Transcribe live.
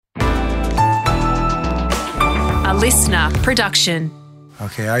listener production.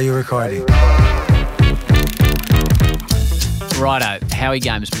 Okay, are you recording? Righto, Howie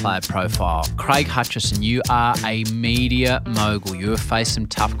Games player profile. Craig Hutchison, you are a media mogul. You have faced some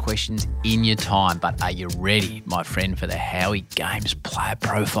tough questions in your time, but are you ready, my friend, for the Howie Games player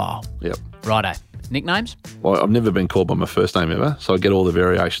profile? Yep. Righto. Nicknames? Well, I've never been called by my first name ever, so I get all the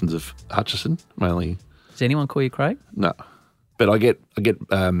variations of Hutchison, mainly. Does anyone call you Craig? No. But I get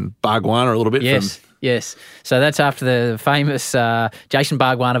Bargwana a little bit Yes. So that's after the famous Jason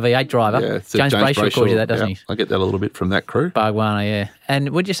Bargwana V8 driver. Yeah, James Brayshaw calls you that, doesn't he? I get that a little bit from that crew. Bargwana, yeah. And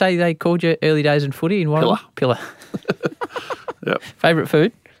would you say they called you early days in footy in Warragul? Pillar. Yep. Favourite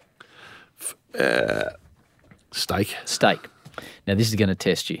food? Steak. Steak. Now, this is going to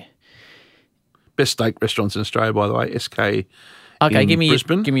test you. Best steak restaurants in Australia, by the way. SK Okay, in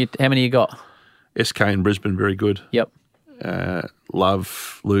Brisbane. Give me how many you got? SK in Brisbane, very good. Yep.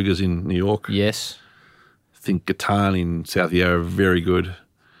 Love Luger's in New York. Yes. I think Gatan in South Yarra, very good.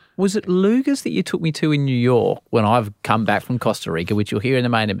 Was it Luger's that you took me to in New York when I've come back from Costa Rica, which you'll hear in the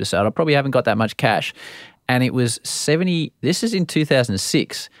main episode? I probably haven't got that much cash. And it was 70, this is in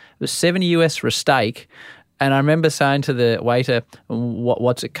 2006, it was 70 US for a steak. And I remember saying to the waiter,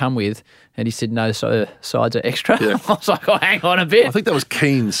 what's it come with? And he said, no, sides are extra. Yeah. I was like, oh, hang on a bit. I think that was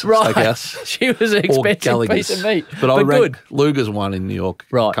Keen's right. Steakhouse. She was an expensive piece of meat. But I good. Luger's one in New York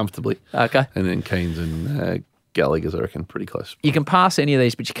comfortably. Okay. And then Keen's and Gallagher's, I reckon, pretty close. You can pass any of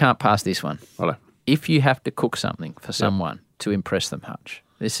these, but you can't pass this one. Righto. If you have to cook something for someone to impress them, Hutch.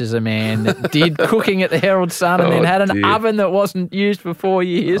 This is a man that did cooking at the Herald Sun and then had an oven that wasn't used for 4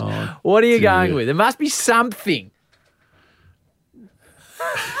 years. What are you going with? There must be something.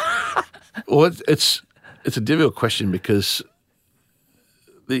 Well, it's a difficult question because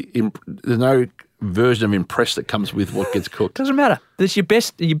there's no version of impress that comes with what gets cooked. Doesn't matter. That's your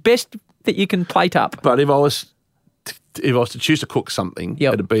best that you can plate up. But if I was to choose to cook something,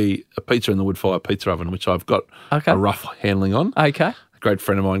 it'd be a pizza in the wood fire pizza oven, which I've got a rough handling on. Okay. A great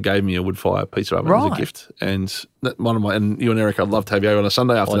friend of mine gave me a wood fire pizza oven as a gift, and and you and Eric, I'd love to have you over on a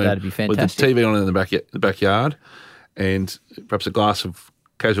Sunday afternoon. Oh, that'd be fantastic. With the TV on in the backyard, and perhaps a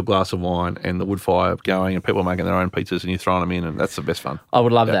casual glass of wine and the wood fire going, and people making their own pizzas and you throwing them in, and that's the best fun. I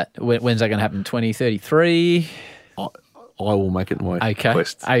would love that. When's that going to happen? 2033? I will make it my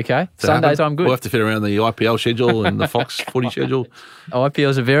quest. Okay. Sundays, I'm good. We'll have to fit around the IPL schedule and the Fox footy schedule. IPL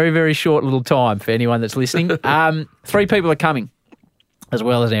is a very, very short little time for anyone that's listening. 3 people are coming, as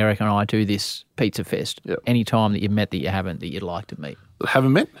well as Eric and I, to this pizza fest. Yep. Any time that you've met that you haven't, that you'd like to meet.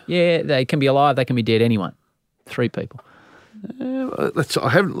 Haven't met? Yeah, they can be alive, they can be dead, anyone. 3 people.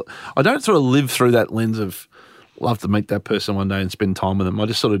 I don't sort of live through that lens of love to meet that person one day and spend time with them. I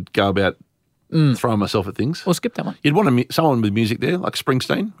just sort of go about throwing myself at things. Well, skip that one. You'd want someone with music there, like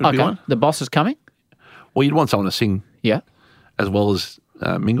Springsteen would be one. The boss is coming? Well, you'd want someone to sing as well as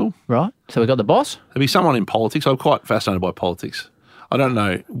mingle. Right. So we've got the boss? There'd be someone in politics. I'm quite fascinated by politics. I don't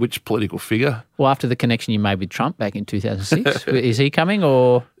know which political figure. Well, after the connection you made with Trump back in 2006, is he coming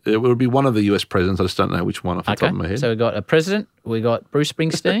or? It would be one of the US presidents. I just don't know which one off the top of my head. So we've got a president, we've got Bruce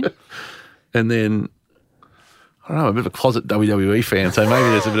Springsteen. And then, I don't know, I'm a bit of a closet WWE fan, so maybe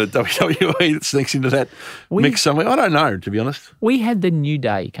there's a bit of WWE that sneaks into that mix somewhere. I don't know, to be honest. We had the New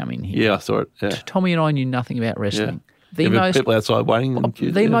Day come in here. Yeah, I saw it. Yeah. Tommy and I knew nothing about wrestling. Yeah. People outside waiting.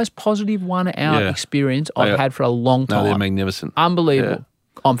 The most positive 1 hour experience I've had for a long time. No, they're magnificent. Unbelievable.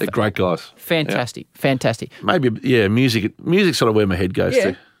 Yeah. They're great guys. Fantastic. Fantastic. Maybe, music's sort of where my head goes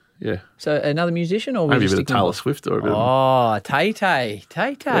to. Yeah. So another musician or maybe a bit of Taylor Swift or a bit of... Tay-Tay.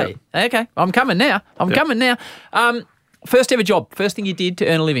 Yeah. Okay, I'm coming now. First ever job. First thing you did to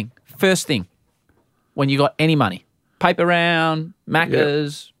earn a living. First thing. When you got any money. Paper round,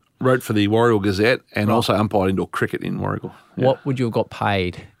 Macca's... Yeah. Wrote for the Warrigal Gazette and also umpired indoor cricket in Warrigal. Yeah. What would you have got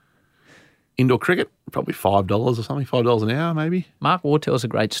paid? Indoor cricket, probably $5 or something, $5 an hour maybe. Mark Ward tells a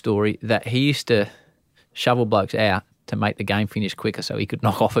great story that he used to shovel blokes out to make the game finish quicker so he could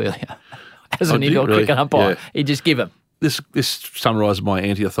knock off earlier. As an indoor cricket umpire, yeah. He'd just give him. This summarises my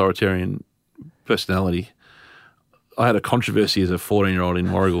anti-authoritarian personality. I had a controversy as a 14-year-old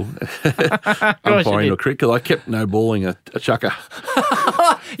in Warrigal umpiring indoor cricket because I kept no balling a chucker.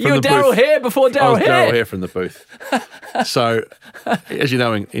 You were Daryl Hare before Daryl Hare. I was Daryl Hare from the booth. So, as you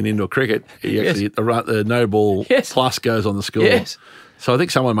know, in indoor cricket, the no ball plus goes on the score. Yes. So I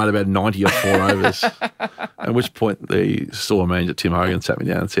think someone made about 90 or 4 overs, at which point the store manager, Tim Hogan, sat me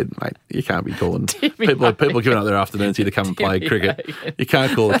down and said, mate, you can't be calling people giving up their afternoons here to come and play cricket. You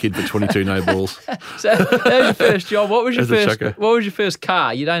can't call a kid for 22 no balls. So that was your first job. What was your first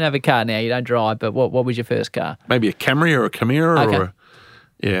car? You don't have a car now, you don't drive, but what was your first car? Maybe a Camry or a Chimera.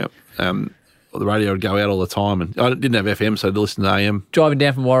 Okay. the radio would go out all the time, and I didn't have FM, so I'd listen to AM. Driving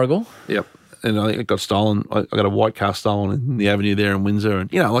down from Warragul. Yep. And I think it got stolen. I got a white car stolen in the avenue there in Windsor.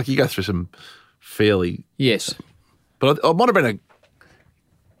 And, like you go through some fairly... Yes. But I might have been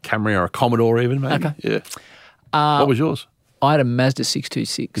a Camry or a Commodore even, maybe. Okay. Yeah. What was yours? I had a Mazda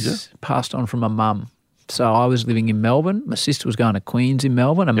 626 passed on from my mum. So I was living in Melbourne. My sister was going to Queens in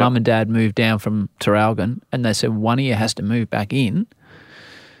Melbourne, and Mum and Dad moved down from Traralgon, and they said one of you has to move back in,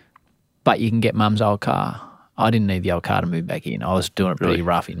 but you can get Mum's old car. I didn't need the old car to move back in. I was doing it pretty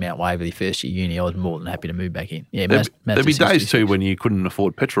rough in Mount Waverley first year uni. I was more than happy to move back in. Yeah, there'd be days too when you couldn't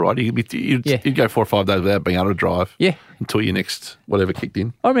afford petrol, right? You'd go 4 or 5 days without being able to drive. Yeah. Until your next whatever kicked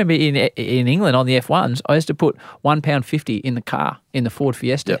in. I remember in England on the F1s, I used to put £1.50 in the car, in the Ford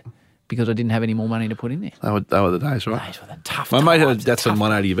Fiesta, because I didn't have any more money to put in there. They were the days, right? Those were the tough My mate had times, that's a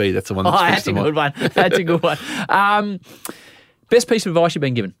 180V. That's the one that's that's a good one. That's a good one. Best piece of advice you've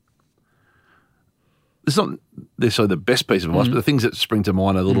been given? It's not necessarily the best piece of advice, but the things that spring to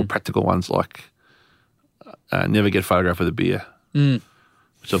mind are little practical ones like never get photographed with a beer,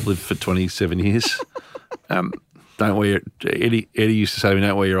 which I've lived for 27 years. Don't wear Eddie used to say to me,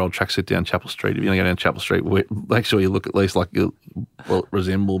 don't wear your old tracksuit down Chapel Street. If you're going to go down Chapel Street, make sure you look at least like you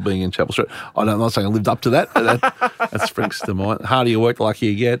resemble being in Chapel Street. I'm not saying I lived up to that, but that springs to mind. The harder you work, the luckier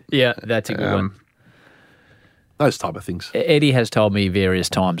you get. Yeah, that's a good one. Those type of things. Eddie has told me various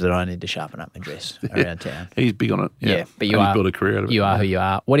times that I need to sharpen up my dress around town. He's big on it. Yeah, but he's built a career out of it. You are who you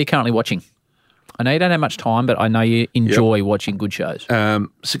are. What are you currently watching? I know you don't have much time, but I know you enjoy watching good shows.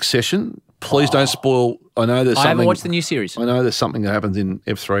 Succession. Please don't spoil. I know there's something. I haven't watched the new series. I know there's something that happens in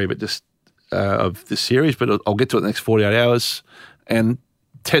F3, but just of this series. But I'll get to it in the next 48 hours. And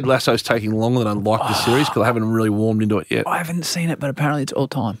Ted Lasso's taking longer than I'd like the series because I haven't really warmed into it yet. I haven't seen it, but apparently it's all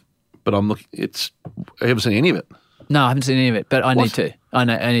time. But I'm looking. I haven't seen any of it. No, I haven't seen any of it, but I need to. I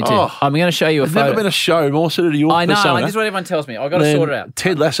need to. I'm going to show you a There's photo. never been a show more suited to your I know. persona. This is what everyone tells me. I've got to sort it out.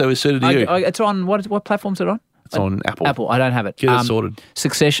 Ted Lasso is suited to you. It's on, what platform is it on? It's on Apple. Apple. I don't have it. Get it sorted.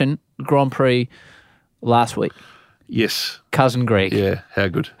 Succession, Grand Prix last week. Yes. Cousin Greg. Yeah, how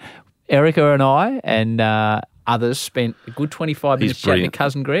good. Erica and I and others spent a good 25 minutes chatting to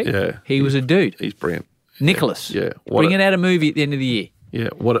Cousin Greg. Yeah. He was a dude. He's brilliant. Nicholas. Yeah. Bringing out a movie at the end of the year. Yeah,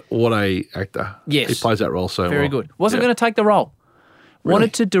 what a actor. Yes. He plays that role so well. Very good. Wasn't going to take the role. Really?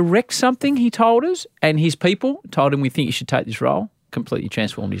 Wanted to direct something, he told us, and his people told him, we think you should take this role. Completely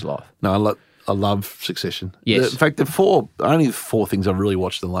transformed his life. No, I love Succession. Yes. In fact, only the 4 things I've really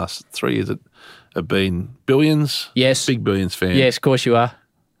watched in the last 3 years have been Billions. Yes. Big Billions fan. Yes, of course you are.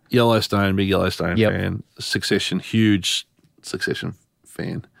 Yellowstone, big Yellowstone fan. Succession, huge Succession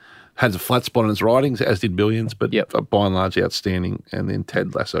fan. Has a flat spot in its writings, as did Billions, but by and large outstanding. And then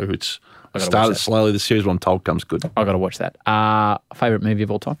Ted Lasso, which started slowly. The series, what I'm told, comes good. I've got to watch that. Favourite movie of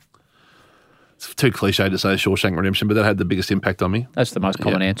all time? It's too cliche to say Shawshank Redemption, but that had the biggest impact on me. That's the most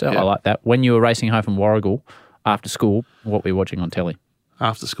common answer. Yeah. I like that. When you were racing home from Warragul after school, what were you watching on telly?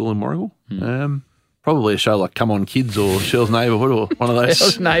 After school in Warragul? Probably a show like Come On Kids or Shell's Neighbourhood or one of those.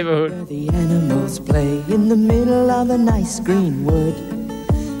 Shell's Neighbourhood. Where the animals play in the middle of a nice green wood.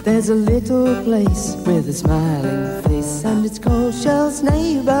 There's a little place with a smiling face, and it's called Shell's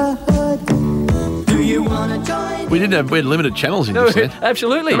Neighbourhood. Do you want to join? We had limited channels in Gippsland.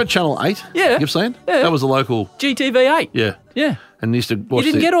 Absolutely. Remember Channel 8? Yeah. Gippsland? Yeah. That was the local. GTV8. Yeah. Yeah. And used to watch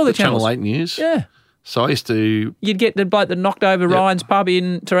didn't get all the channels. Channel 8 news. Yeah. So I used to. You'd get the bloke that knocked over Ryan's pub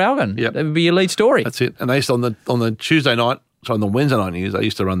in Traralgon. Yep. That would be your lead story. That's it. And they used to, on the Tuesday night, on the Wednesday night news, they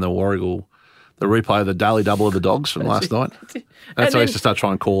used to run the Warragul, the replay of the daily double of the Dogs from last night. That's how I used to start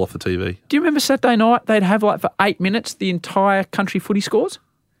trying to call off the TV. Do you remember Saturday night, they'd have like for 8 minutes the entire country footy scores?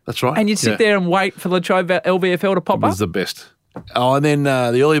 That's right. And you'd sit there and wait for the LVFL to pop up. It was the best. Oh, and then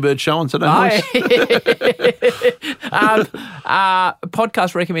the early bird show on Saturday night.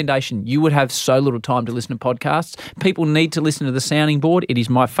 Podcast recommendation. You would have so little time to listen to podcasts. People need to listen to The Sounding Board. It is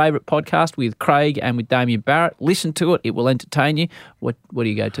my favourite podcast with Craig and with Damien Barrett. Listen to it. It will entertain you. What do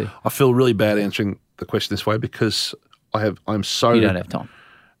you go to? I feel really bad answering the question this way because I'm so... You don't have time.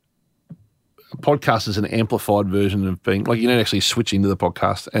 A podcast is an amplified version of being... Like, you don't actually switch into the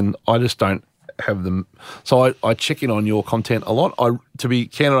podcast, and I just don't have them. So I check in on your content a lot. To be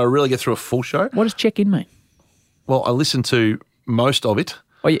candid, I really get through a full show. What does check in mean? Well, I listen to most of it.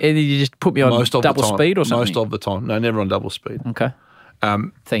 Oh, and you just put me on double speed or something? Most of the time. No, never on double speed. Okay.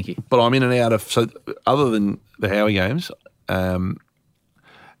 Thank you. But I'm in and out of... So other than the Howie games,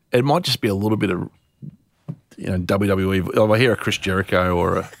 it might just be a little bit of... WWE. If I hear a Chris Jericho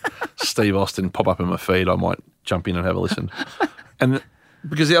or a Steve Austin pop up in my feed, I might jump in and have a listen. And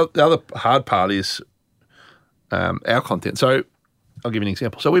because the other hard part is our content. So I'll give you an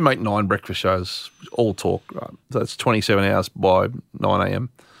example. So we make 9 breakfast shows, all talk, right? So that's 27 hours by 9 a.m.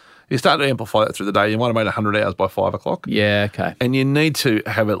 You start to amplify that through the day. You might have made 100 hours by 5 o'clock. Yeah, okay. And you need to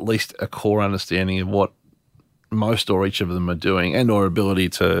have at least a core understanding of what most or each of them are doing and or ability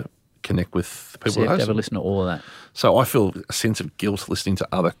to connect with people. So you have to have a listen to all of that. So I feel a sense of guilt listening to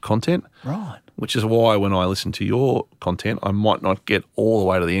other content. Right. Which is why when I listen to your content, I might not get all the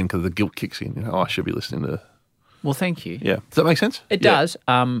way to the end because the guilt kicks in. I should be listening to... Well, thank you. Yeah. Does that make sense? It does.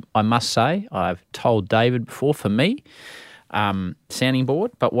 I must say, I've told David before, for me, sounding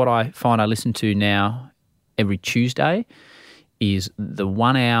board, but what I find I listen to now every Tuesday is the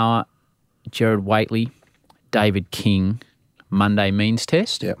 1 hour Gerard Whateley, David King Monday means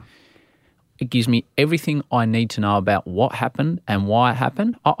test. Yeah. It gives me everything I need to know about what happened and why it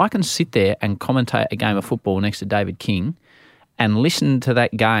happened. I can sit there and commentate a game of football next to David King and listen to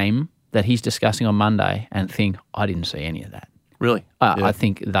that game that he's discussing on Monday and think, I didn't see any of that. Really? I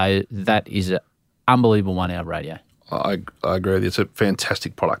think that is an unbelievable 1 hour radio. I agree with you. It's a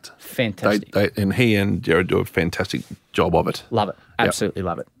fantastic product. Fantastic. And he and Gerard do a fantastic job of it. Love it. Absolutely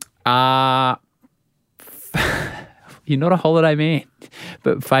love it. You're not a holiday man,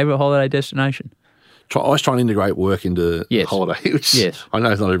 but favourite holiday destination? I always try and integrate work into holiday, which I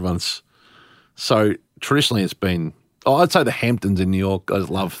know it's not everyone's. So traditionally it's been, I'd say the Hamptons in New York. I just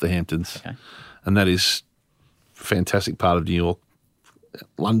love the Hamptons. Okay. And that is a fantastic part of New York.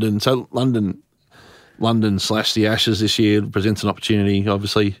 London. So London / the Ashes this year presents an opportunity,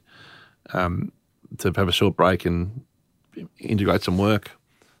 obviously, to have a short break and integrate some work.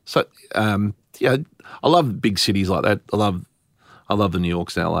 So, I love big cities like that. I love the New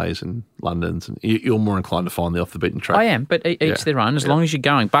Yorks and LAs and Londons. And you're more inclined to find the off the beaten track. I am, but each their own. As long as you're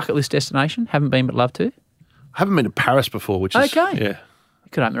going. Bucket list destination, haven't been but love to. I haven't been to Paris before, which is... Okay. Yeah.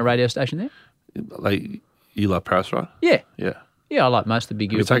 You could open a radio station there. You love Paris, right? Yeah. Yeah. Yeah, I like most of the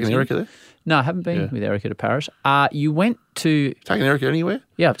big Have you European taken Erica cities. there? No, I haven't been with Erica to Paris. You went to... Taken Erica anywhere?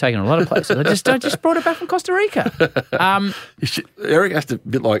 Yeah, I've taken a lot of places. I just brought her back from Costa Rica. Eric has to, a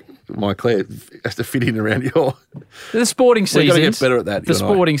bit like my Claire, has to fit in around your... The sporting seasons. We've got to get better at that. The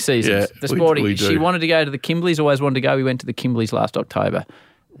sporting seasons. Yeah, the sporting. we do. She wanted to go to the Kimbleys, always wanted to go. We went to the Kimbleys last October.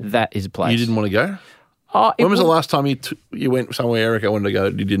 That is a place. You didn't want to go? When was the last time you went somewhere Erica wanted to go?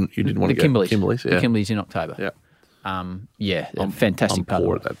 You didn't want to go? Kimbleys. Kimbleys, yeah. The Kimbleys in October. Yeah. Fantastic I'm part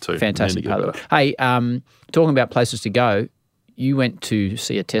poor of at that too. Fantastic part of it. Hey, talking about places to go, you went to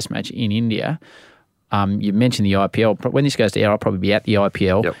see a test match in India. You mentioned the IPL. When this goes to air, I'll probably be at the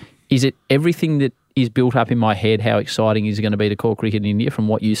IPL. Yep. Is it everything that is built up in my head how exciting is it going to be to call cricket in India from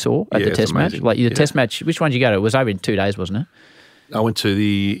what you saw at the test match? Like the test match, which one did you go to? It was over in 2 days, wasn't it? I went to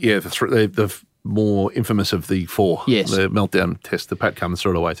the more infamous of the 4. Yes. The meltdown test, the Pat Cummins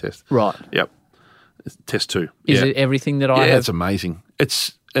threw it away test. Right. Yep. Test 2. Is it everything that I have? Yeah, it's amazing.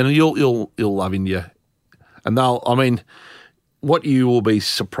 And you'll love India. And what you will be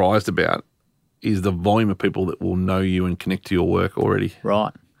surprised about is the volume of people that will know you and connect to your work already.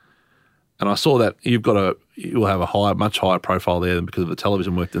 Right. And I saw that you'll have a much higher profile there because of the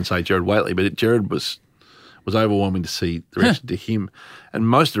television work than say Gerard Whateley. But Gerard was overwhelming to see the reaction to him. And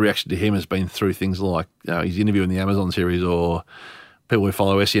most of the reaction to him has been through things like his interview in the Amazon series or people who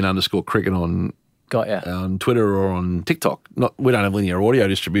follow SEN_cricket on Twitter or on TikTok. We don't have linear audio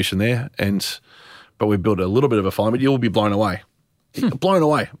distribution there, but we've built a little bit of a following, but you'll be blown away. Blown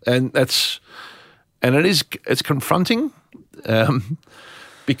away. And it's confronting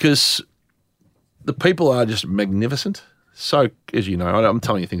because the people are just magnificent. So, as you know, I'm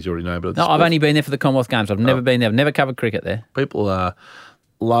telling you things you already know. But I've only been there for the Commonwealth Games. I've never been there. I've never covered cricket there. People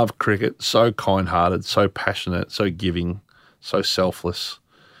love cricket, so kind-hearted, so passionate, so giving, so selfless.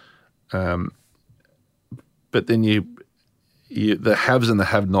 But then the haves and the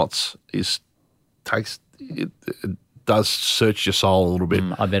have-nots it does search your soul a little bit.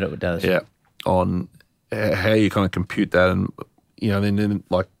 I bet it does. Yeah, on how you kind of compute that, and then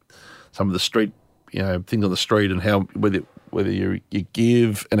like some of the street, things on the street, and how whether you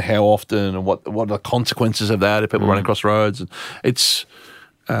give and how often, and what are the consequences of that if people run across roads. And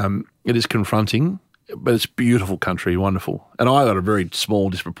it is confronting, but it's beautiful country, wonderful. And I got a very small,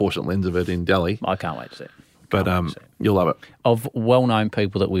 disproportionate lens of it in Delhi. I can't wait to see it. But you'll love it. Of well-known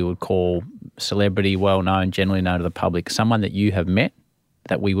people that we would call celebrity, well-known, generally known to the public, someone that you have met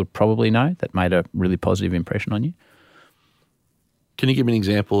that we would probably know that made a really positive impression on you? Can you give me an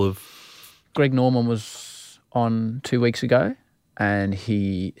example of? Greg Norman was on 2 weeks ago and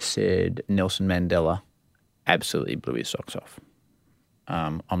he said Nelson Mandela absolutely blew his socks off.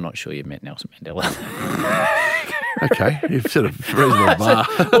 I'm not sure you've met Nelson Mandela. Okay, you've set a reasonable bar.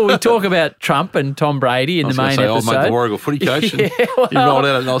 Well, we talk about Trump and Tom Brady in the main episode. I'll make the Warrigal footy coach. Yeah, you rolled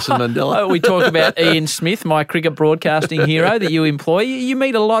out at Nelson Mandela. We talk about Ian Smith, my cricket broadcasting hero that you employ. You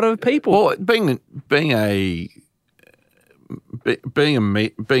meet a lot of people. Well, being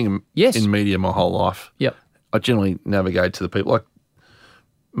Yes. in media my whole life, Yep. I generally navigate to the people. Like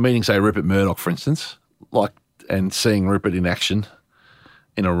meeting, say, Rupert Murdoch, for instance, and seeing Rupert in action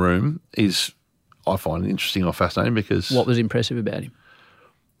in a room is, I find, interesting or fascinating because What was impressive about him?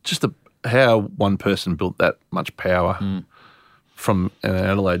 just how one person built that much power from an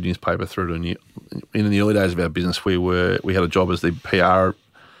Adelaide newspaper through to in the early days of our business, we had a job as the PR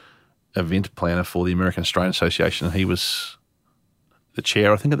event planner for the American Australian Association, and he was the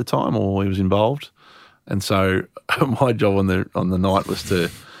chair, I think, at the time, or he was involved. And so my job on the night was to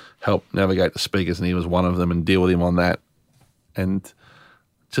help navigate the speakers, and he was one of them, and deal with him on that. And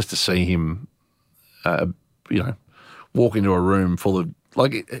just to see him, walk into a room full of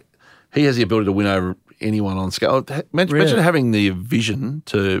he has the ability to win over anyone on scale. Imagine having the vision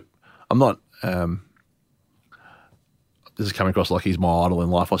to. I'm not. This is coming across like he's my idol in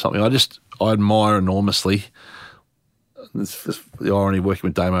life or something. I admire enormously. It's the irony of working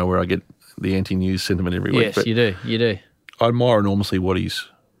with Damo, where I get the anti-news sentiment every week. Yes, you do. I admire enormously what he's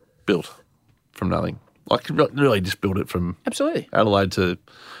built from nothing. Like really, just built it from Absolutely. Adelaide to.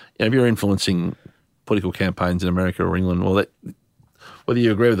 If you're influencing political campaigns in America or England, well, whether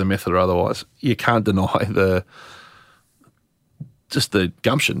you agree with the method or otherwise, you can't deny the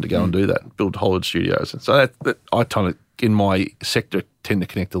gumption to go and do that, build Hollywood studios. And so that I kind of, in my sector, tend to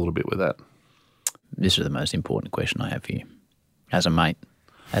connect a little bit with that. This is the most important question I have for you. As a mate,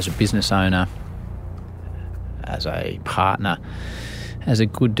 as a business owner, as a partner, as a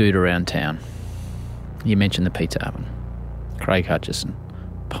good dude around town, you mentioned the pizza oven. Craig Hutchison,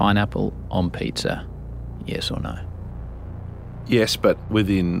 pineapple on pizza, yes or no? Yes, but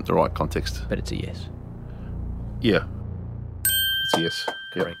within the right context. But it's a yes. Yeah. It's a yes.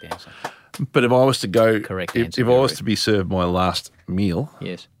 Correct answer. But if I was to go, Correct if answer, I was to be served my last meal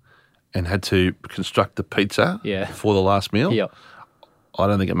Yes. and had to construct the pizza for the last meal, Yep. I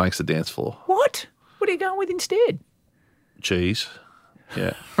don't think it makes the dance floor. What? What are you going with instead? Cheese,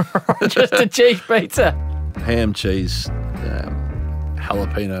 yeah, Just a cheese pizza. ham, cheese,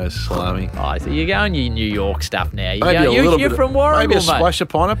 jalapenos, salami. Oh, so you're going your New York stuff now. Maybe You're from Warragul, maybe a mate. splash of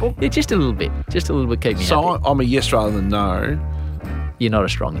pineapple. Yeah, just a little bit. Just a little bit. Keep me So happy. I'm a yes rather than no, You're not a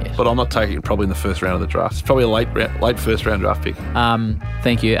strong yes. but I'm not taking it probably in the first round of the draft. It's probably a late first round draft pick.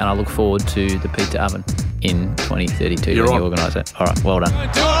 Thank you, and I look forward to the pizza oven in 2032 You're when you on. organise it. All right, well done.